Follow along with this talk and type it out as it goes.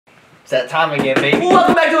that time again, baby.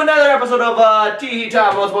 Welcome back to another episode of Teehee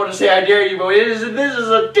Time. I was about to say I dare you, but this is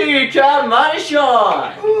a Teehee Time minus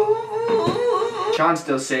Sean. Sean's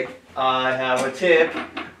still sick. I have a tip.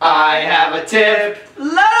 I have a tip.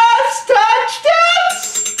 Let us touch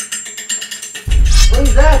tips. What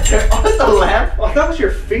is that? Oh, it's the lamp. Oh, that was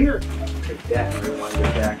your finger. Take that, everyone.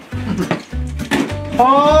 Get back.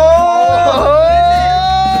 Oh!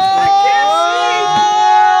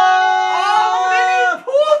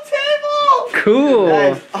 Cool.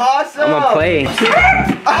 That's awesome. I'm gonna play.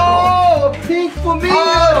 Oh, a pink flamingo.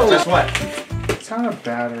 Oh. Guess what? It's not a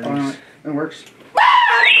battery. Oh, it works.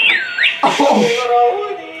 Oh.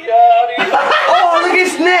 Oh, look at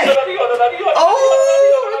his neck. Oh,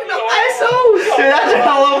 look at the ISO. Dude, that's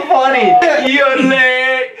hella funny.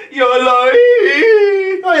 Yodeling,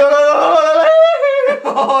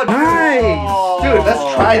 oh, nice. Dude, let's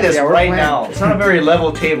try this right now. It's not a very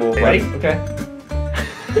level table. Ready? Okay.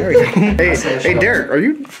 There we go. Hey, Derek, are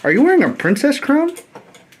you wearing a princess crown?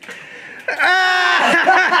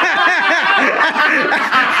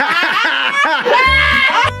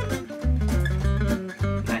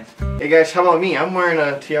 Hey guys, how about me? I'm wearing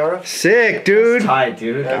a tiara. Sick, dude. Tied,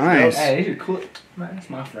 dude. Nice. Hey, these are cool. That's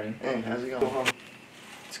my friend. Hey, how's it going?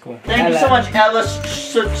 It's cool. Thank you so much, Ella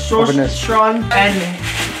Sorstron and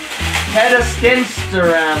Hedda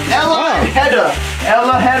Stinsteram. Ella Hedda.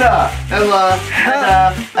 Ella Hedda. Ella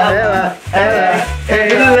Hedda. Ella Hedda.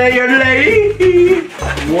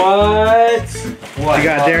 What? What? You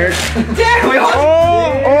got Derek. Derek, we all.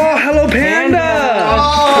 Oh, hello Panda.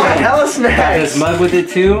 Oh, hella snacks. This mug with it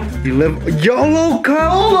too. You live YOLO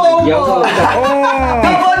cup. YOLO. Oh.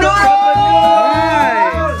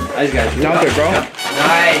 I just got you. Down there, bro.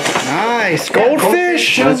 Nice. Nice.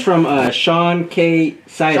 Goldfish. That's from Sean K.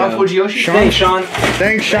 Saito. Sean Fujioshi. Thanks, Sean.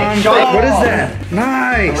 Thanks, Sean. Sean. What is that?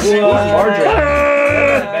 Nice.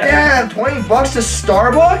 Damn, $20 to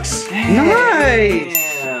Starbucks? Nice.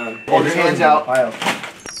 Damn. Hold your hands out. Magic.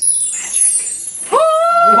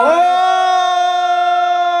 Whoa!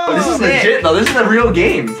 This is legit though. This is a real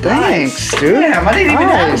game. Thanks, dude. Damn, I didn't even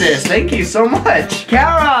have Nice. this. Thank you so much.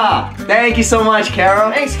 Kara! Thank you so much,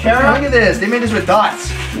 Kara. Thanks, Kara. Look at this. They made this with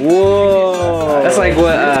dots. Whoa. That's like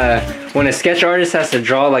what when a sketch artist has to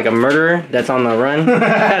draw like a murderer that's on the run.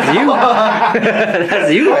 That's you.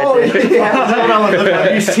 That's you right there. Yeah, that's what I was looking at.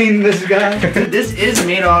 Have you seen this guy? This is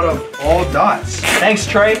made out of all dots. Thanks,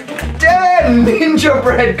 Trey. Damn, ninja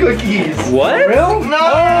bread cookies. What? Real?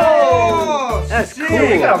 No. That's Sick. cool.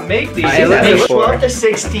 You gotta make these. I love There's it. 12 to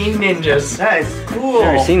 16 ninjas. That is cool.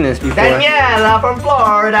 Never seen this before. Daniela from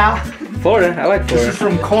Florida. Florida. I like This is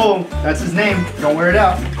Florida. from Cole. That's his name. Don't wear it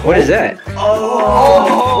out. What is that?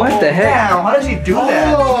 Oh. What the heck? Damn, how does he do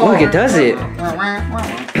that? Look, it does it.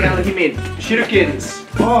 Yeah, look, he made shurikens.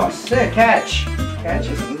 Oh, sick. Catch. Catch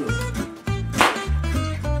it.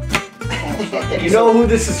 You know who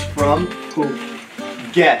this is from? Who?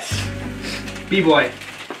 Guess. B-boy.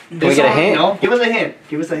 Can we get a hint? No. Give us a hint.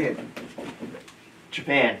 Give us a hint.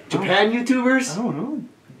 Japan. Japan YouTubers? I don't know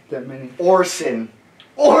that many. Orson.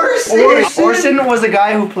 Orson was the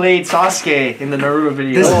guy who played Sasuke in the Naruto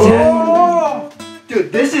video. This is oh.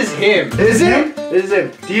 Dude, this is him. Is it? This is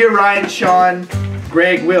him. Dear Ryan, Sean,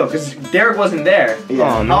 Greg, Will, because Derek wasn't there.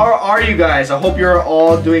 Yeah. Oh, no. How are you guys? I hope you're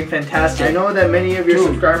all doing fantastic. I know that many of your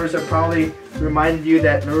subscribers have probably reminded you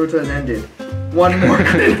that Naruto has ended. One more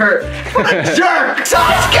couldn't hurt. Jerk!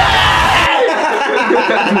 Sasuke!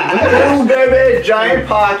 Ooh, baby, giant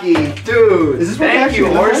Pocky. Dude, Is this what thank you,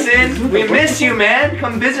 actually Orson. We miss you, man.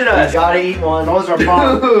 Come visit us. You gotta eat one. Those are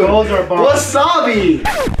bomb. Those are bomb. Wasabi!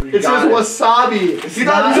 It says wasabi. You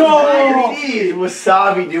thought this was eat.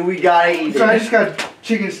 Wasabi, dude. We gotta eat So I it. just got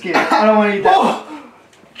chicken skin. I don't want to eat that. Oh!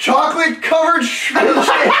 Chocolate covered shrimp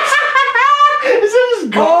sticks. This is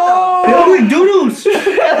gold. They look like doo-doos.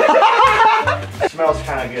 Smells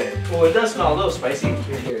kind of good. Oh, it does smell a little spicy.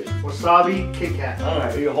 Here. Wasabi Kit Kat.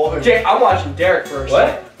 Alright, you hold it. Jay, I'm watching Derek first.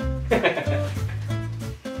 What?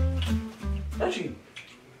 Actually,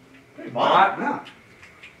 pretty hot. Yeah.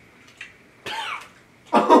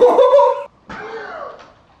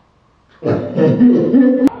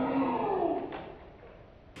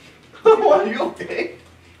 What, are you okay?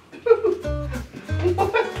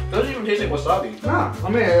 What? Doesn't even taste like wasabi. Nah, I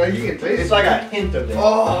mean, you can taste it. It's like a hint of it.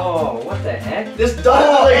 Oh, what the heck? This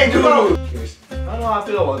does like doo-doo. I don't know how I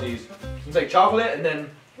feel about these. It's like chocolate and then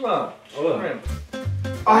shrimp.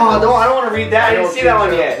 Oh, no, I don't want to read that. I didn't see that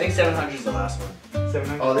one yet. I think 700 is the last one.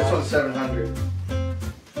 700. Oh, this one's 700.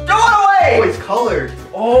 Throw it away! Oh, it's colored.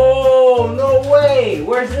 Oh, no way.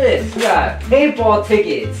 Where's this? We got paintball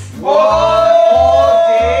tickets. Whoa!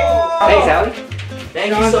 Thanks, Allie.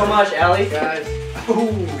 Thank you so much, Allie. Guys.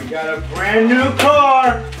 We got a brand new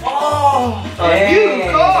car. Oh, a new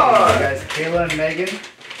car. Guys, Kayla and Megan,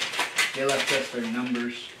 they left us their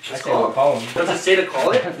numbers. I say we'll call him. Does it say to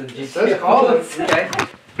call it? It says call them. Okay.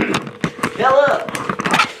 Hello.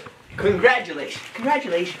 Congratulations.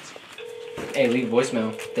 Congratulations. Hey, leave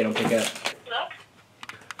voicemail. They don't pick up. Hello?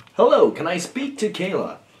 Hello, can I speak to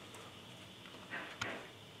Kayla?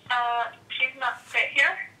 She's not right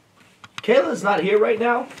here. Kayla's not here right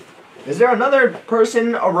now? Is there another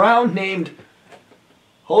person around named...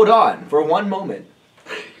 Hold on for one moment.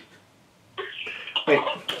 Wait.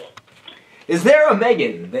 Is there a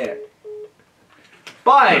Megan there?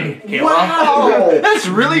 Bye, Kayla. Wow. That's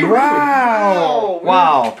really rude. Wow.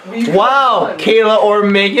 Wow. Wow, Kayla or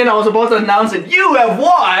Megan, I was about to announce that you have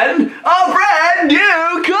won a brand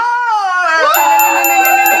new car!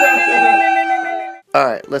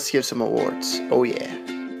 Alright, let's give some awards. Oh yeah.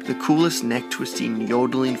 The coolest neck-twisting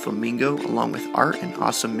Yodeling Flamingo along with art and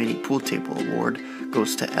awesome mini pool table award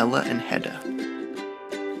goes to Ella and Hedda.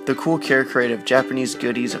 The cool care crate of Japanese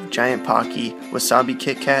goodies of Giant Pocky, Wasabi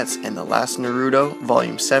Kit Kats, and The Last Naruto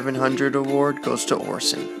Volume 700 award goes to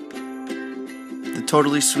Orson. The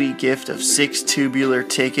totally sweet gift of 6 tubular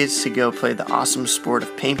tickets to go play the awesome sport of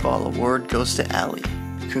paintball award goes to Allie.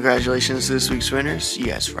 Congratulations to this week's winners, you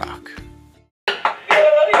guys rock.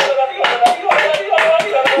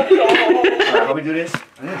 How we do this? I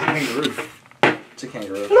think it's a kangaroo. It's a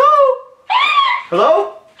kangaroo. Hello?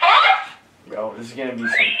 Hello? Oh, this is gonna be some...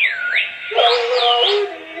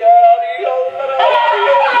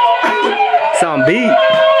 Some beat.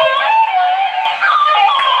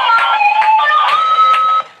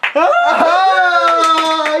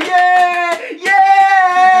 Oh, yeah!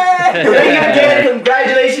 Yeah! Thank you again.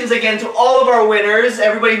 Congratulations again to all of our winners.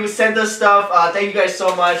 Everybody who sent us stuff. Thank you guys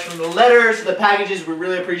so much. From the letters to the packages, we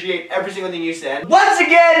really appreciate every single thing you send. Once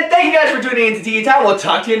again, thank you guys for tuning in to Teehee Time. We'll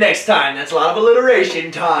talk to you next time. That's a lot of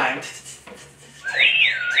alliteration time.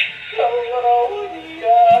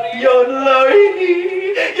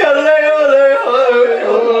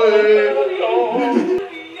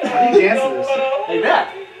 How do you dance to this? Like that.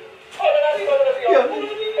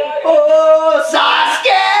 Oh,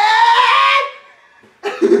 Sasuke!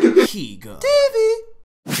 HigaTV.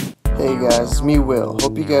 Hey guys, it's me Will.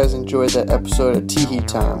 Hope you guys enjoyed that episode of Teehee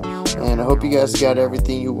Time. And I hope you guys got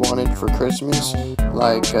everything you wanted for Christmas,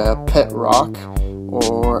 like a pet rock,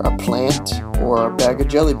 or a plant, or a bag of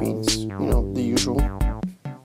jelly beans. You know, the usual.